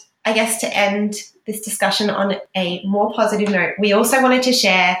 And I guess to end this discussion on a more positive note, we also wanted to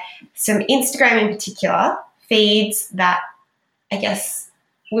share some Instagram in particular feeds that I guess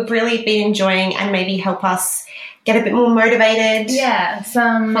we've really been enjoying and maybe help us get a bit more motivated. Yeah,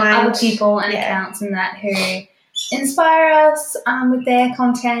 some other people and accounts and that who inspire us with their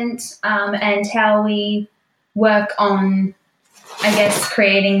content and how we work on, I guess,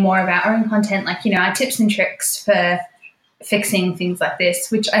 creating more of our own content, like, you know, our tips and tricks for fixing things like this,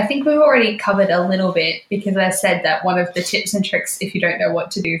 which I think we've already covered a little bit because I said that one of the tips and tricks if you don't know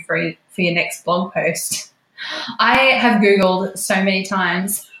what to do for your next blog post. I have Googled so many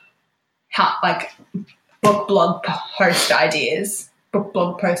times how, book blog post ideas. Book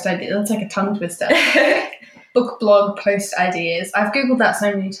blog post ideas. That's like a tongue twister. Book blog post ideas. I've Googled that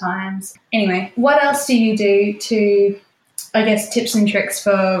so many times. Anyway, what else do you do to, I guess, tips and tricks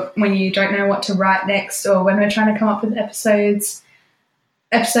for when you don't know what to write next or when we're trying to come up with episode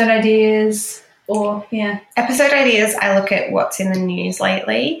ideas or, Episode ideas, I look at what's in the news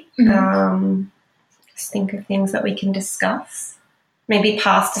lately. Mm-hmm. Just think of things that we can discuss. Maybe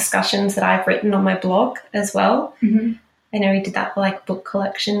past discussions that I've written on my blog as well. Mm-hmm. I know he did that for like book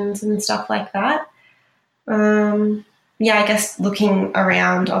collections and stuff like that. I guess looking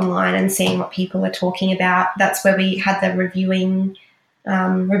around online and seeing what people are talking about. That's where we had the reviewing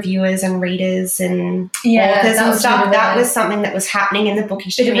reviewers and readers and authors and stuff. That was something that was happening in the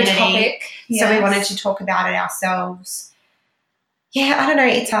bookish community. Topic. Yes. So we wanted to talk about it ourselves. Yeah, I don't know.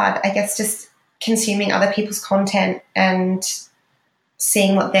 It's hard. I guess just consuming other people's content and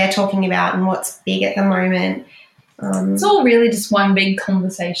seeing what they're talking about and what's big at the moment. It's all really just one big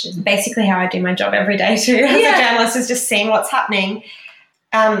conversation. Basically how I do my job every day too as a journalist, is just seeing what's happening.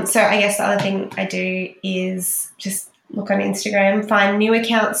 So I guess the other thing I do is just look on Instagram, find new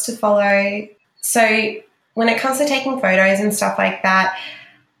accounts to follow. So when it comes to taking photos and stuff like that,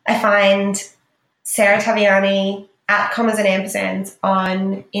 I find Sarah Taviani at Commas and Ampersands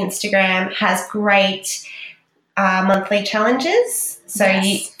on Instagram has great monthly challenges. So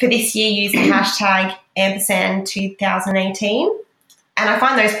for this year, use the hashtag ampersand 2018. And I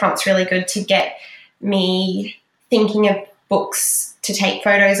find those prompts really good to get me thinking of books to take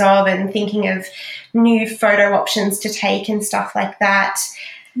photos of and thinking of new photo options to take and stuff like that.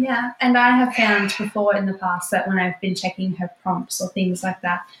 Yeah, and I have found before in the past that when I've been checking her prompts or things like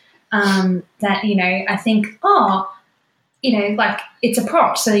that, that, I think, like it's a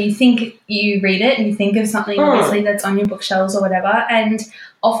prompt. So you think you read it and you think of something obviously that's on your bookshelves or whatever. And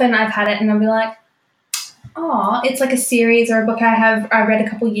often I've had it and I'll be like, it's like a series or a book I read a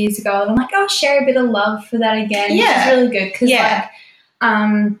couple of years ago, and I'm like, share a bit of love for that again, which is really good because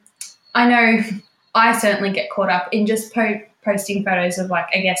I know I certainly get caught up in just posting photos of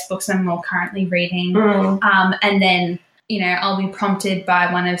books I'm more currently reading, and then I'll be prompted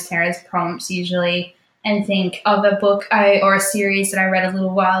by one of Sarah's prompts usually and think of a book or a series that I read a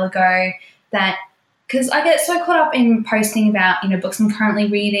little while ago that. Because I get so caught up in posting about, books I'm currently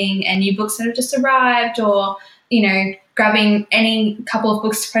reading and new books that have just arrived, or, grabbing any couple of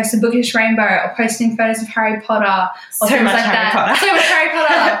books to post a Bookish Rainbow, or posting photos of Harry Potter or things like that. So much Harry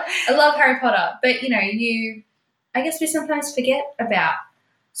Potter. I love Harry Potter. But, I guess we sometimes forget about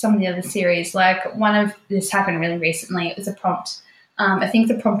some of the other series. Like this happened really recently. It was a prompt. I think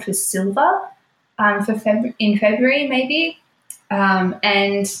the prompt was silver in February maybe.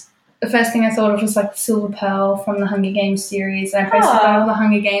 And the first thing I thought of was the Silver Pearl from the Hunger Games series. And I posted about all the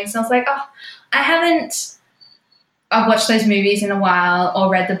Hunger Games. And I was like, I've watched those movies in a while or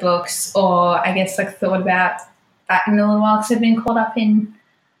read the books, or I guess thought about that in a little while because I've been caught up in,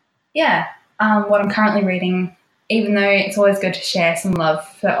 what I'm currently reading, even though it's always good to share some love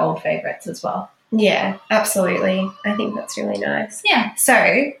for old favourites as well. Yeah, absolutely. I think that's really nice. Yeah.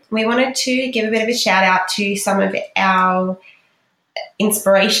 So we wanted to give a bit of a shout out to some of our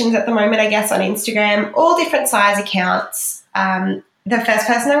inspirations at the moment, I guess, on Instagram, all different size accounts. The first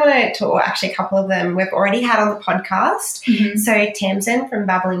person I want to talk, or actually a couple of them, we've already had on the podcast. Mm-hmm. So Tamsin from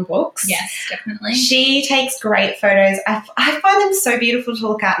Babbling Books. Yes, definitely. She takes great photos. I find them so beautiful to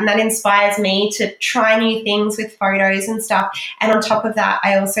look at, and that inspires me to try new things with photos and stuff. And on top of that,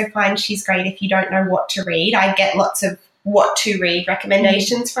 I also find she's great if you don't know what to read. I get lots of what to read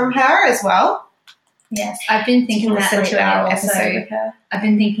recommendations from her as well. Yes, I've been thinking that lately. Episode with her. I've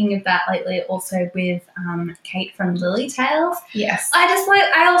been thinking of that lately also with Kate from Lily Tales. Yes.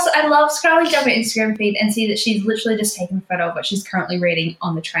 I love scrolling down my Instagram feed and see that she's literally just taken a photo of what she's currently reading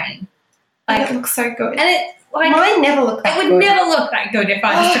on the train. It looks so good. And it mine never looked that good. It would never look that good if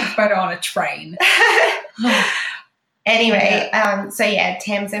I just took a photo on a train. Anyway,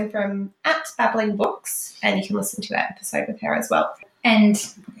 Tamsin from @Babbling Books, and you can listen to that episode with her as well. And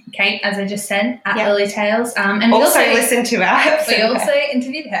Kate, as I just said, at Lily Tales. And we also listened to her. We also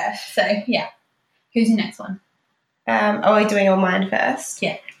interviewed her. So, yeah. Who's your next one? Are we doing all mine first?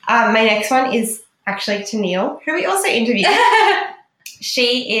 Yeah. My next one is actually Tennille, who we also interviewed.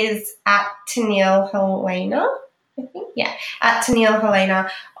 She is at Tennille Helena, I think. Yeah, at Tennille Helena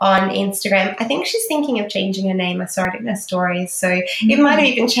on Instagram. I think she's thinking of changing her name. I saw it in her stories. So it might have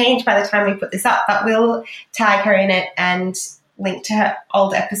even changed by the time we put this up, but we'll tag her in it and link to her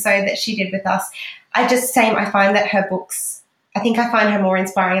old episode that she did with us. I find that her books, I think I find her more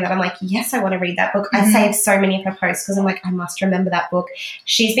inspiring, that I'm like, yes, I want to read that book. I saved so many of her posts because I'm like, I must remember that book.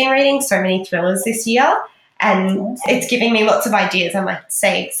 She's been reading so many thrillers this year, and it's giving me lots of ideas. I'm like,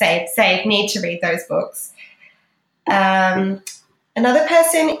 save, need to read those books. Another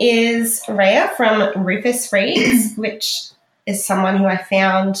person is Rhea from Rufus Reads, which is someone who I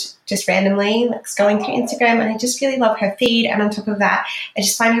found just randomly scrolling through Instagram, and I just really love her feed. And on top of that, I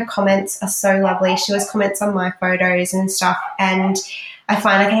just find her comments are so lovely. She always comments on my photos and stuff, and I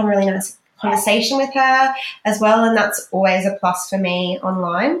find I can have a really nice conversation with her as well, and that's always a plus for me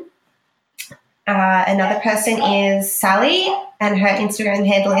online. Another person is Sally, and her Instagram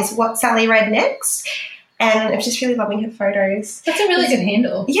handle is What Sally Read Next. And I'm just really loving her photos. That's a really good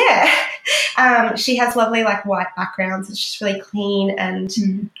handle. Yeah. She has lovely like white backgrounds. It's just really clean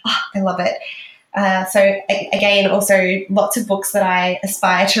and I love it. Again, also lots of books that I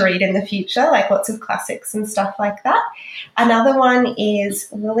aspire to read in the future, like lots of classics and stuff like that. Another one is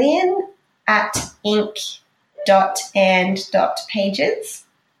Lillian at ink.and.pages.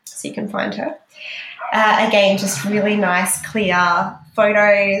 So you can find her. Again, just really nice, clear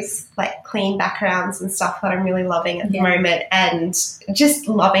photos, like clean backgrounds and stuff that I'm really loving at the moment, and just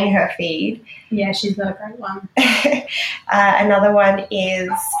loving her feed. Yeah, she's got a great one. Another one is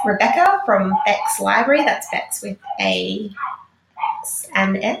Rebecca from Beck's Library. That's Beck's with an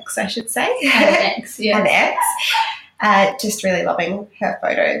X, I should say. An X, yeah. An X. Just really loving her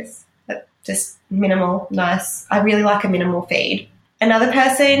photos. Just minimal, nice. I really like a minimal feed. Another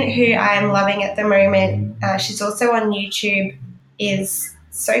person who I'm loving at the moment, she's also on YouTube, is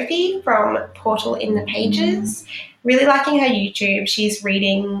Sophie from Portal in the Pages. Really liking her YouTube. She's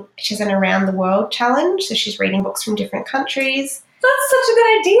an Around the World challenge, so she's reading books from different countries. That's such a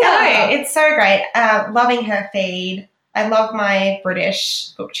good idea. No, it's so great. Loving her feed. I love my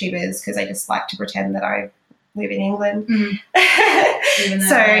British booktubers because I just like to pretend that I live in England. Even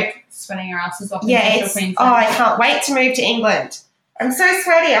though like sweating our asses off. Yeah, I can't wait to move to England. I'm so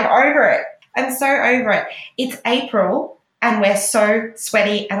sweaty. I'm over it. I'm so over it. It's April and we're so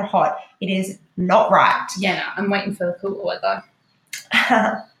sweaty and hot. It is not right. Yeah, no, I'm waiting for the cooler weather.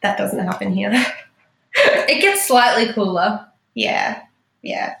 That doesn't happen here. It gets slightly cooler. Yeah.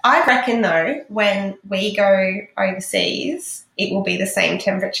 I reckon, though, when we go overseas, it will be the same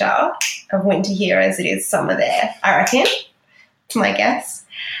temperature of winter here as it is summer there, I reckon. It's my guess.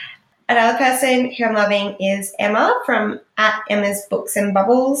 Another person who I'm loving is Emma from @Emma's Books and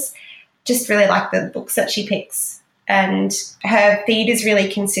Bubbles. Just really like the books that she picks. And her feed is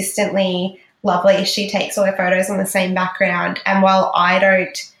really consistently lovely. She takes all her photos on the same background. And while I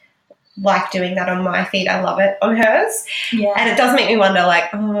don't like doing that on my feed, I love it on hers. Yeah. And it does make me wonder, like,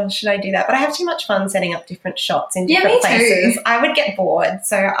 oh, should I do that? But I have too much fun setting up different shots in different places. Too. I would get bored.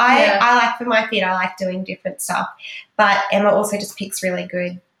 So I like, for my feed, I like doing different stuff. But Emma also just picks really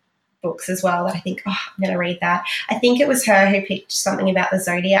good books as well that I think, oh, I'm going to read that. I think it was her who picked something about the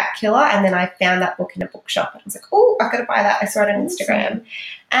Zodiac Killer, and then I found that book in a bookshop and I was like, oh, I've got to buy that. I saw it on Instagram.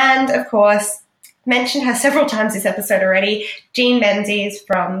 And, of course, mentioned her several times this episode already, Jean Menzies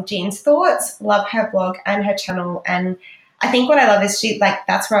from Jean's Thoughts. Love her blog and her channel. And I think what I love is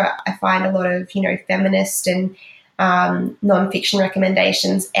that's where I find a lot of, feminist and non-fiction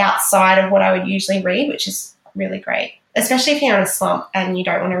recommendations outside of what I would usually read, which is really great. Especially if you're on a slump and you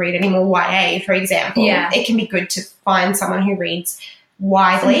don't want to read any more YA, for example. Yeah. It can be good to find someone who reads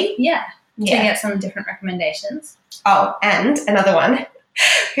widely. To get some different recommendations. Oh, and another one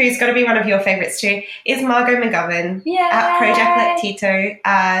who's got to be one of your favourites too is Margot McGovern at Project Let Tito.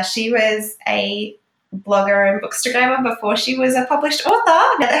 She was a blogger and bookstagrammer before she was a published author.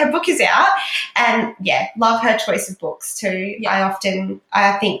 Now that her book is out. And, love her choice of books too. Yeah.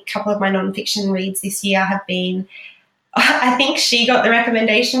 I think a couple of my non-fiction reads this year have been, I think she got the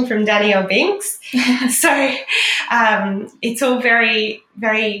recommendation from Danielle Binks. So it's all very,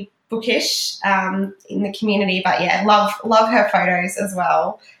 very bookish in the community. But, love her photos as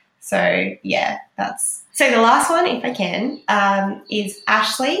well. So, so the last one, if I can, is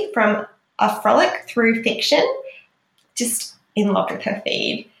Ashley from A Frolic Through Fiction. Just in love with her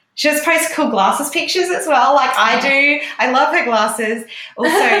feed. She just posts cool glasses pictures as well, like I do. I love her glasses.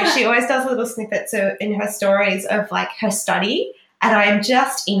 Also, she always does little snippets in her stories of, like, her study, and I'm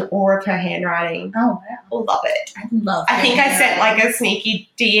just in awe of her handwriting. Oh, wow. Love it. I think I sent, like, a sneaky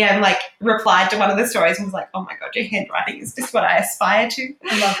DM, like, replied to one of the stories and was like, oh, my God, your handwriting is just what I aspire to.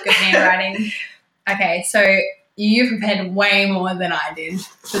 I love good handwriting. Okay, so you prepared way more than I did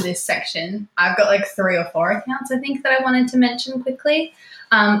for this section. I've got, like, 3 or 4 accounts, I think, that I wanted to mention quickly.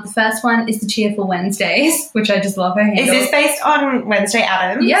 The first one is the Cheerful Wednesdays, which I just love her handle. Is this based on Wednesday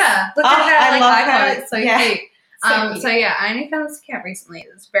Addams? Yeah. Look at her, I love her. It's so cute. I only found this account recently.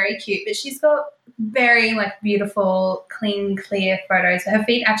 It's very cute, but she's got very, like, beautiful, clean, clear photos. Her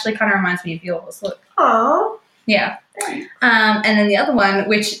feed actually kind of reminds me of yours. Look. Aww. Yeah. And then the other one,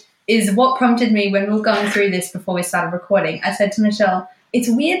 which is what prompted me when we were going through this before we started recording, I said to Michelle, it's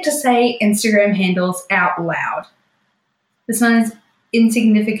weird to say Instagram handles out loud. This one is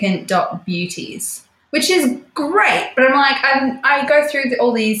insignificant.beauties. which is great. But I'm like, I go through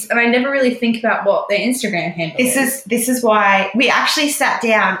all these and I never really think about what their Instagram handle is. This is why we actually sat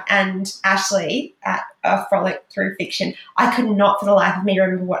down, and Ashley at a Frolic Through Fiction, I could not for the life of me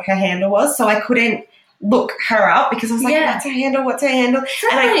remember what her handle was, so I couldn't look her up because I was like, what's her handle? What's her handle?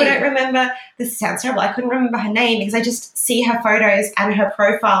 And I couldn't remember, this sounds terrible, I couldn't remember her name because I just see her photos and her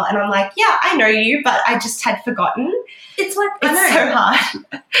profile and I'm like, yeah, I know you, but I just had forgotten. It's like, it's so hard.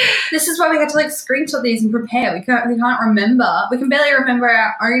 This is why we had to like screenshot these and prepare. We can't remember. We can barely remember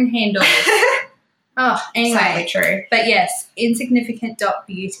our own handles. Oh, anyway. Sadly true. But yes,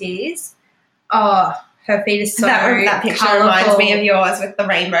 insignificant.beauties. Oh, her feed is so that picture colourful. Reminds me of yours with the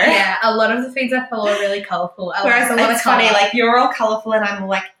rainbow. Yeah, a lot of the feeds I follow are really colourful. Whereas it's funny, like you're all colourful and I'm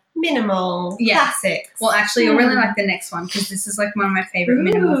like minimal, classics. Well, actually, you'll really like the next one because this is like one of my favourite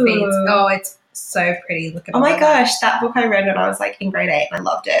minimal feeds. Oh, it's so pretty. Look at my gosh, that book I read when I was like in grade 8 and I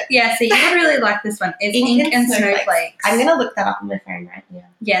loved it. Yeah, so you would really like this one. It's Ink and Snowflakes. I'm going to look that up on my phone right now.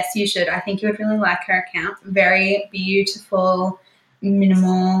 Yes, you should. I think you would really like her account. Very beautiful,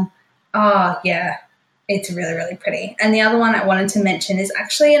 minimal. Oh, yeah. It's really, really pretty. And the other one I wanted to mention is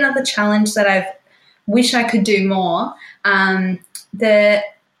actually another challenge that I wish I could do more. The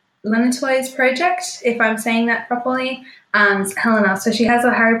Lena Toys Project, if I'm saying that properly, Helena. So she has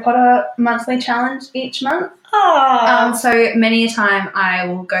a Harry Potter monthly challenge each month. So many a time I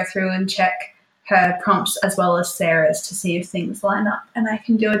will go through and check her prompts as well as Sarah's to see if things line up and I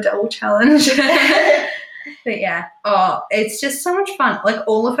can do a double challenge. But yeah, it's just so much fun. Like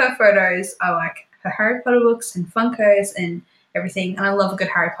all of her photos are like her Harry Potter books and Funkos and everything. And I love a good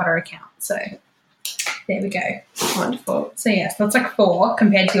Harry Potter account. So there we go. Wonderful. So yes, that's like 4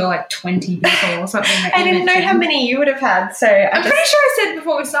 compared to your like 20 people or something. I didn't know how many you would have had. So I'm pretty sure I said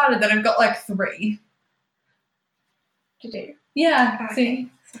before we started that I've got like 3. Did you? Yeah. Okay.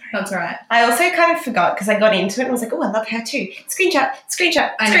 See? That's all right. I also kind of forgot because I got into it and was like, oh, I love her too. Screenshot.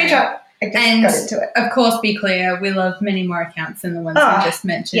 I just got into it. Of course, be clear, we love many more accounts than the ones we just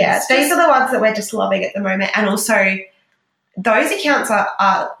mentioned. Yeah, these are the ones that we're just loving at the moment. And also, those accounts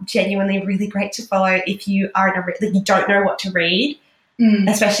are genuinely really great to follow if you are you don't know what to read,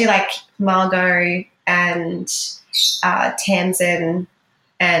 especially like Margot and Tamsin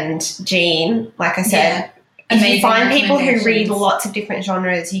and Jean. Like I said, if you find people who read lots of different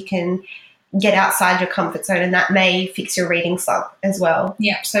genres, you can get outside your comfort zone and that may fix your reading slump as well.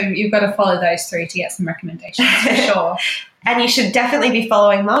 Yeah, so you've got to follow those 3 to get some recommendations for sure. And you should definitely be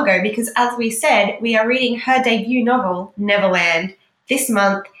following Margot because as we said, we are reading her debut novel, Neverland, this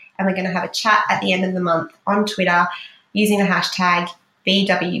month and we're going to have a chat at the end of the month on Twitter using the hashtag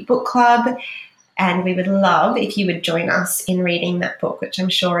BW Book Club. And we would love if you would join us in reading that book, which I'm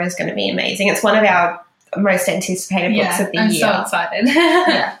sure is going to be amazing. It's one of our most anticipated books of the year. I'm so excited.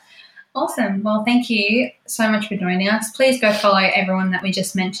 Yeah. Awesome. Well, thank you so much for joining us. Please go follow everyone that we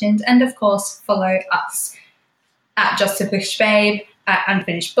just mentioned and, of course, follow us at Just a Bookish Babe, at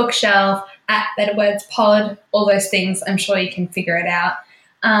Unfinished Bookshelf, at Better Words Pod, all those things. I'm sure you can figure it out.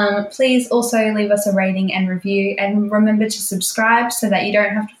 Please also leave us a rating and review and remember to subscribe so that you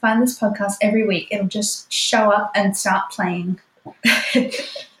don't have to find this podcast every week. It'll just show up and start playing.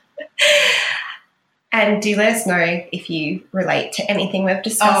 And do let us know if you relate to anything we've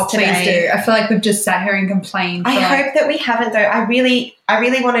discussed today. Oh, please do. I feel like we've just sat here and complained. I hope that we haven't, though. I really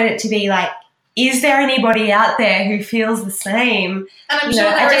wanted it to be like, is there anybody out there who feels the same? And I'm sure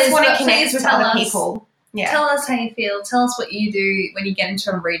there is. I just want to connect with other people. Yeah. Tell us how you feel. Tell us what you do when you get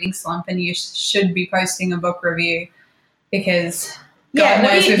into a reading slump and you should be posting a book review because God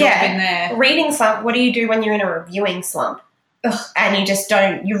knows we've all been there. Reading slump, what do you do when you're in a reviewing slump? And you just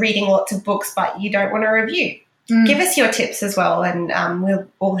you're reading lots of books but you don't want to review. Give us your tips as well and we'll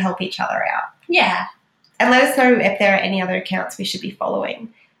all help each other out. Yeah. And let us know if there are any other accounts we should be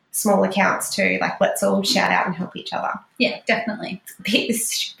following. Small accounts too. Like let's all shout out and help each other. Yeah, definitely. Beat this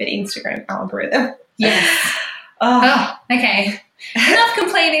stupid Instagram algorithm. Yes. Okay. Enough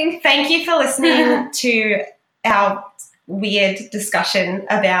complaining. Thank you for listening to our weird discussion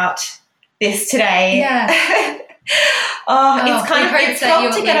about this today. Yeah. It's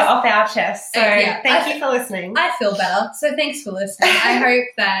helped to get it off our chest. So thank you for listening. I feel better. So thanks for listening. I hope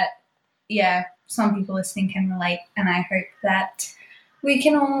that, some people listening can relate and I hope that we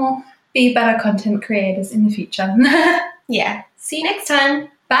can all be better content creators in the future. Yeah. See you next time.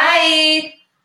 Bye.